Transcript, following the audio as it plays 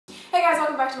Hey guys,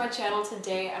 welcome back to my channel.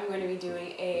 Today I'm going to be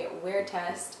doing a wear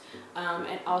test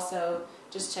and also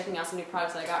just checking out some new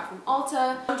products that I got from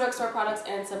Ulta, some drugstore products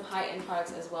and some high-end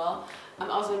products as well.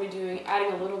 I'm also going to be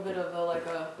adding a little bit of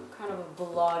a kind of a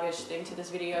vlog-ish thing to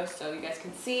this video so you guys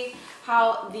can see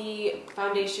how the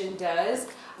foundation does.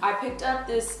 I picked up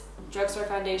this drugstore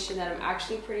foundation that I'm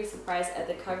actually pretty surprised at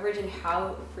the coverage and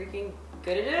how freaking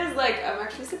good it is. Like, I'm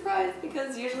actually surprised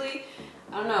because usually,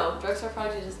 I don't know, drugstore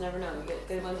products you just never know. You get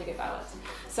good ones, you get bad ones.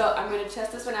 So I'm going to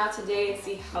test this one out today and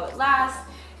see how it lasts,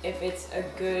 if it's a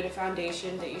good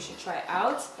foundation that you should try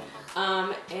out.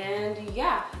 And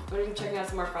yeah, I'm going to be checking out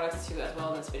some more products too as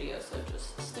well in this video, so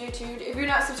just stay tuned. If you're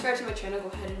not subscribed to my channel, go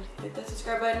ahead and hit that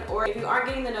subscribe button, or if you aren't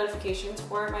getting the notifications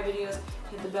for my videos,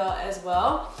 hit the bell as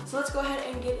well. So let's go ahead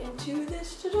and get into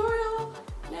this tutorial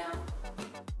now.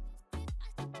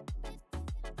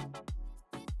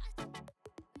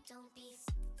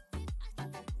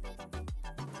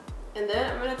 And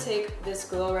then I'm going to take this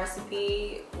Glow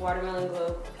Recipe Watermelon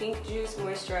Glow Pink Juice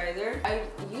Moisturizer. I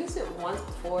used it once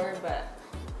before, but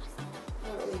I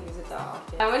don't really use it that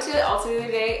often. I went to Ulta the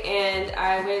other day and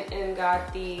I went and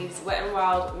got these Wet n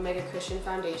Wild Mega Cushion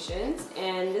Foundations.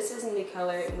 And this is in the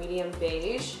color Medium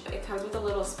Beige. It comes with a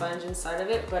little sponge inside of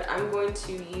it, but I'm going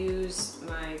to use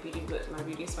my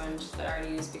beauty sponge that I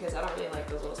already used because I don't really like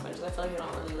those little sponges. I feel like they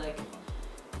don't really like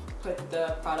put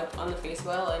the product on the face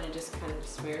well, and it just kind of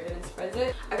smears it and spreads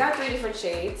it. I got 3 different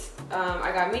shades.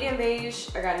 I got medium beige,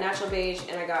 I got natural beige,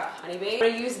 and I got honey beige. I'm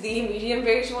gonna use the medium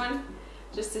beige one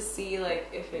just to see like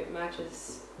if it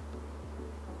matches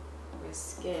my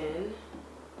skin.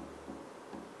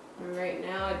 And right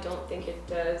now I don't think it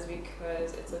does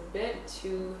because it's a bit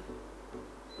too,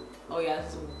 oh yeah,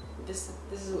 this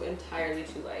is entirely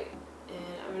too light. And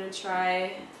I'm gonna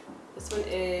try, this one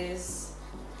is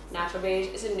natural beige.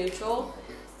 It's a neutral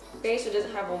beige, so it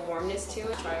doesn't have a warmness to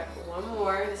it. Try one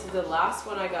more. This is the last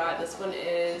one I got. This one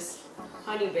is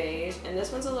honey beige, and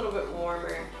this one's a little bit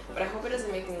warmer, but I hope it doesn't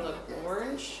make me look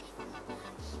orange.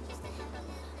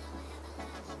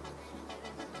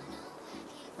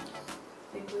 I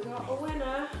think we got a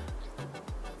winner.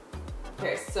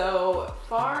 Okay, so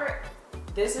far,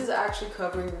 this is actually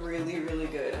covering really, really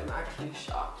good. I'm actually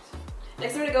shocked.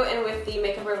 Next, I'm going to go in with the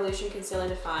Makeup Revolution Conceal and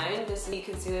Define. This is the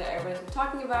concealer that everybody's been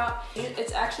talking about.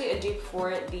 It's actually a dupe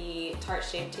for the Tarte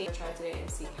Shape Tape. I'll try it today and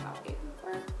see how it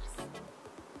works.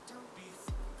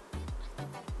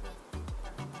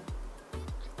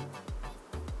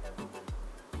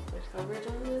 The coverage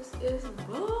on this is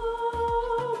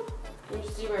bomb! I'm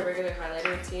just do my regular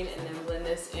highlighting routine and then blend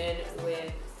this in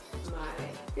with my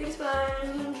beauty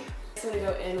sponge. I'm going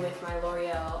to go in with my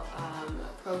Loreal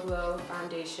Pro Glow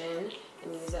Foundation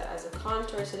and use it as a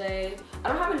contour today. I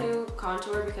don't have a new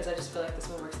contour because I just feel like this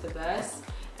one works the best.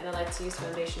 And I like to use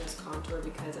foundation as contour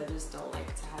because I just don't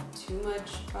like to have too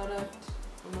much product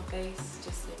on my face.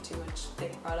 Just like too much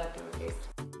thick product on my face.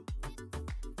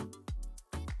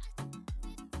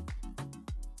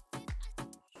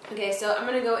 Okay, so I'm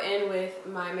going to go in with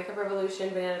my Makeup Revolution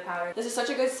Banana Powder. This is such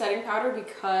a good setting powder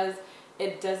because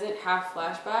it doesn't have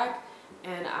flashback,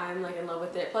 and I'm like in love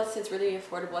with it. Plus it's really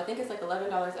affordable. I think it's like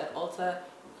 $11 at Ulta.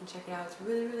 You can check it out. It's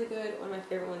really, really good. One of my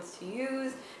favorite ones to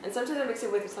use. And sometimes I mix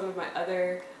it with some of my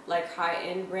other like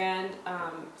high-end brand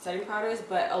setting powders,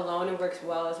 but alone it works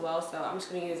well as well. So I'm just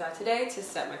going to use that today to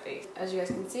set my face. As you guys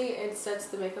can see, it sets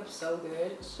the makeup so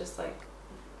good. It's just like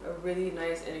a really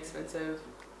nice, inexpensive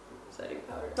setting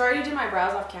powder. So I already did my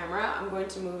brows off camera. I'm going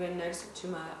to move in next to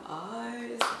my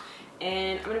eyes.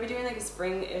 And I'm going to be doing like a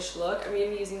spring-ish look. I'm going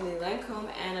to be using the Lancome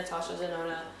and Natasha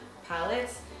Denona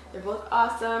palettes. They're both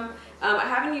awesome. I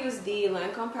haven't used the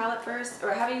Lancome palette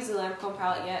I haven't used the Lancome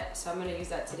palette yet, so I'm going to use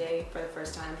that today for the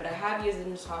first time. But I have used the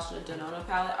Natasha Denona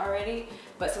palette already,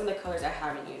 but some of the colors I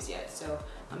haven't used yet. So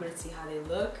I'm going to see how they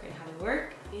look and how they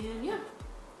work. And yeah.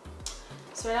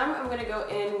 So now I'm going to go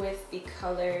in with the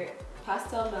color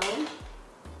Pastel Melon.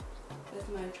 That's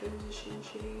my transition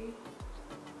shade.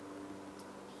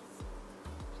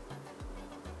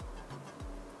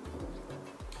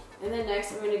 And then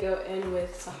next I'm going to go in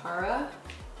with Sahara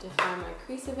to define my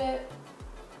crease a bit.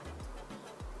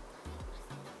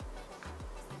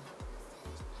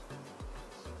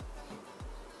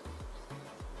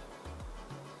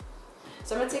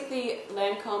 So I'm going to take the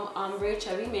Lancome Ombre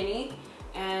Chubby Mini,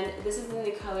 and this is in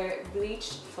the color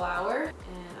Bleached Flower.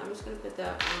 And I'm just going to put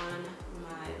that on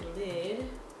my lid.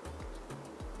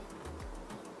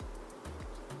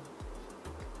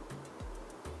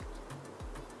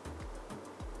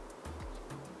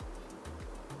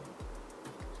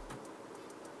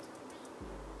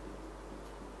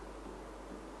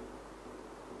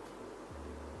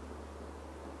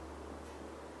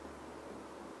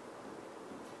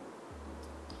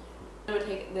 I'm gonna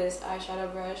take this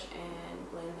eyeshadow brush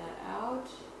and blend that out.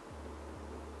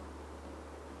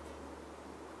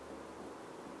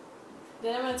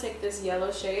 Then I'm gonna take this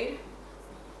yellow shade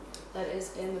that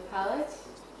is in the palette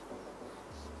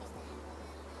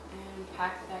and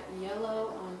pack that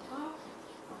yellow on top.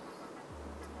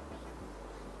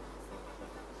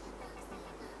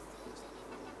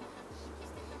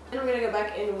 And I'm gonna go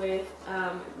back in with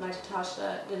my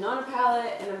Natasha Denona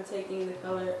palette, and I'm taking the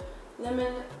color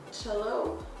Lemon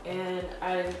Cello and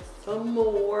adding some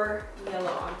more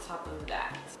yellow on top of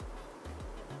that.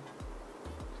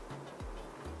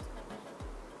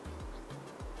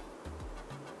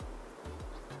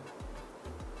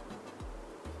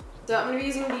 So I'm going to be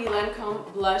using the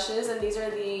Lancome blushes, and these are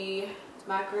the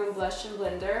Maccaroon Blush and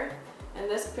Blender.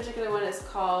 And this particular one is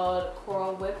called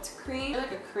Coral Whipped Cream,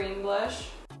 like a cream blush.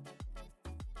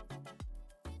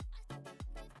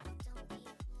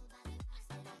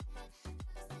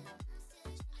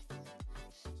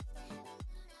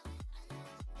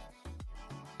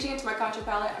 Into my contour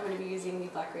palette, I'm going to be using the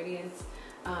Black Radiance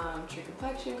True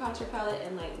Complexion Contour Palette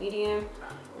in light medium.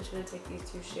 I'm just going to take these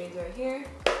two shades right here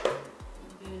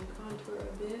and contour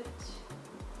a bit,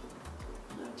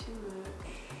 not too much.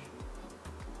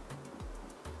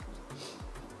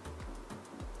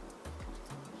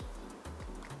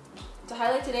 To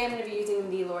highlight today, I'm going to be using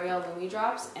the L'Oreal Lumi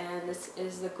drops, and this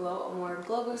is the more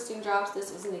glow boosting drops.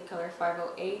 This is in the color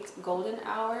 508 Golden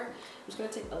Hour. I'm just going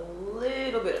to take a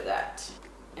little bit of that,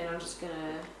 and I'm just going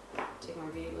to take my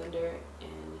beauty blender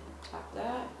and tap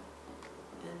that,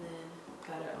 and then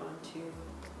pat it onto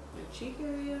my cheek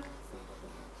area.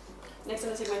 Next, I'm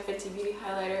going to take my Fenty Beauty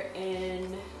highlighter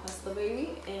in Hustla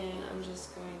Baby, and I'm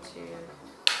just going to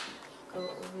go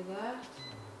over that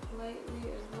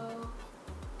lightly as well.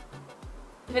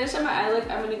 To finish up my eye look,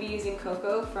 I'm going to be using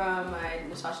Cocoa from my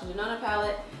Natasha Denona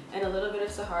palette and a little bit of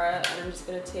Sahara, and I'm just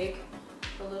going to take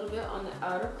a little bit on the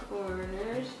outer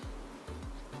corners.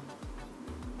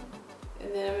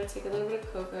 And then I'm going to take a little bit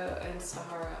of Cocoa and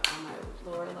Sahara on my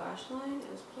lower lash line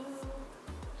as well.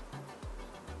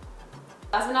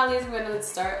 Last but not least, I'm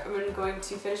going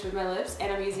to finish with my lips,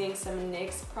 and I'm using some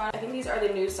NYX products. I think these are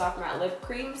the new soft matte lip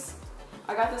creams.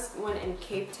 I got this one in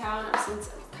Capetown. Since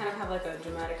I kind of have like a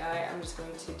dramatic eye, I'm just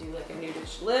going to do like a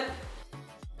nudish lip.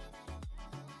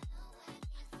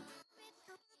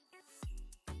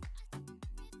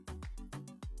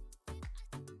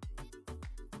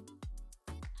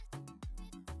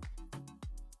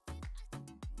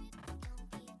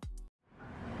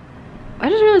 I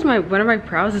just realized one of my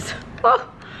brows is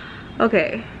oh,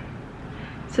 okay.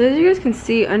 So as you guys can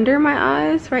see, under my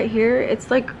eyes right here,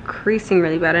 it's like creasing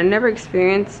really bad. I never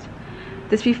experienced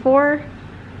this before,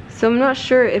 so I'm not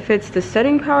sure if it's the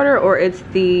setting powder or it's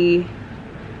the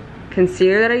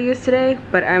concealer that I used today,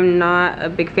 but I'm not a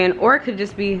big fan, or it could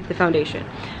just be the foundation.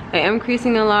 I am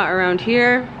creasing a lot around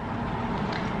here,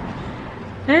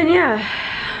 and yeah,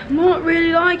 I'm not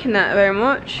really liking that very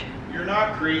much. You're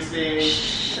not creasing.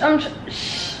 Shh,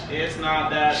 shh. It's not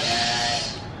that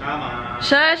bad. Come on.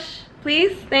 Shush.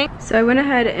 Please, thanks. So I went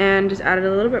ahead and just added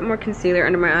a little bit more concealer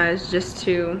under my eyes just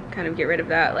to kind of get rid of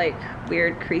that like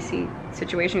weird creasy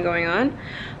situation going on.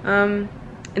 And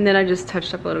then I just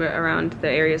touched up a little bit around the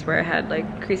areas where I had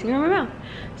like creasing around my mouth.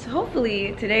 So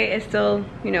hopefully today is still,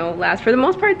 you know, lasts. For the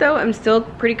most part though, I'm still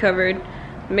pretty covered.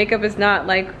 Makeup is not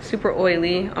like super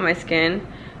oily on my skin.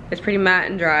 It's pretty matte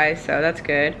and dry, so that's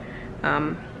good.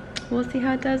 We'll see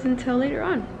how it does until later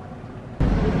on.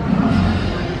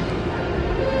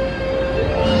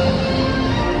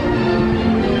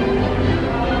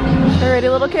 Ready,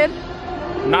 little kid?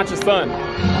 Not your son.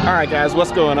 All right, guys,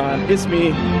 what's going on? It's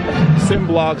me,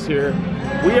 Symbloggs here.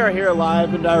 We are here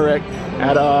live and direct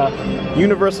at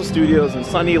Universal Studios in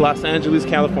sunny Los Angeles,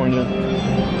 California. I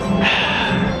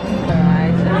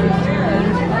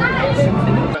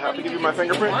have to give you my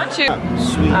fingerprint? Want you?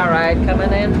 Sweet. All right,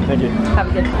 coming in. Thank you. Have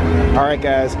a good time. All right,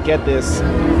 guys, get this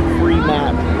free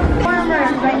map.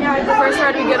 The first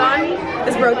ride we get on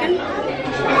is broken.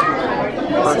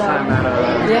 First time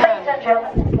at yeah.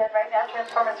 Right now,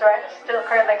 Transformers are still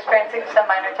currently experiencing some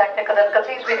minor technical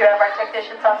difficulties. We do have our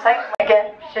technicians on site.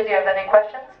 Again, should you have any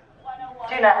questions,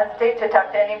 do not hesitate to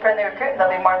talk to any friendly recruit, and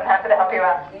they'll be more than happy to help you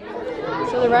out.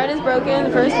 So the ride is broken, the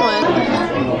first one.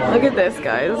 Look at this,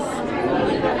 guys.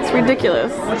 It's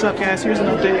ridiculous. What's up, guys? Here's an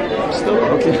update. Still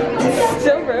broken.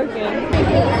 Still broken.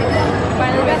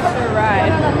 Finally got to the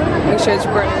ride. Make sure it's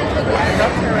recording. Got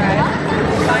to the ride.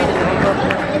 Finally.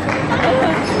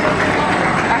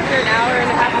 After an hour and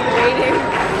a half of waiting.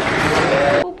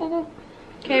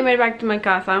 Okay, made it back to my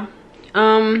casa.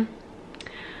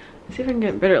 Let's see if I can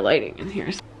get better lighting in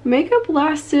here. Makeup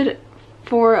lasted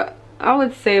for I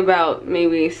would say about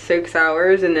maybe 6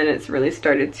 hours, and then it's really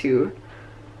started to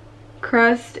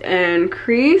crust and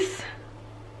crease.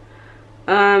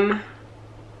 I'm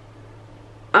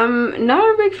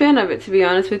not a big fan of it, to be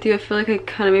honest with you. I feel like it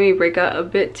kind of made me break out a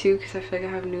bit too, because I feel like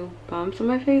I have new bumps on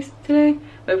my face today.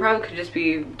 But it probably could just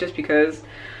be because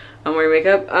I'm wearing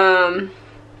makeup.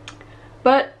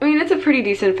 But I mean, it's a pretty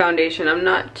decent foundation. I'm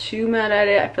not too mad at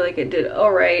it. I feel like it did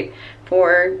alright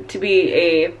to be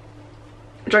a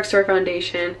drugstore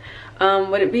foundation.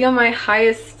 Would it be on my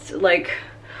highest, like,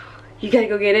 you gotta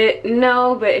go get it?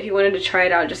 No, but if you wanted to try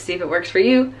it out, just see if it works for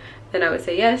you, then I would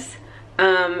say yes.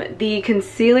 The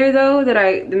concealer though,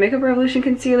 the Makeup Revolution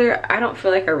concealer, I don't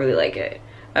feel like I really like it.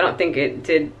 I don't think it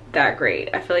did that great.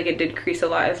 I feel like it did crease a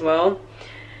lot as well.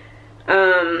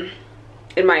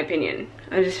 In my opinion.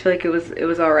 I just feel like it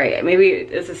was alright. Maybe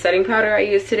it's a setting powder I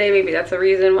used today. Maybe that's the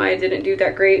reason why it didn't do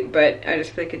that great, but I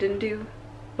just feel like it didn't do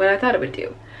what I thought it would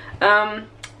do.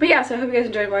 But yeah, so I hope you guys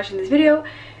enjoyed watching this video,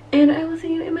 and I will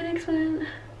see you in my next one.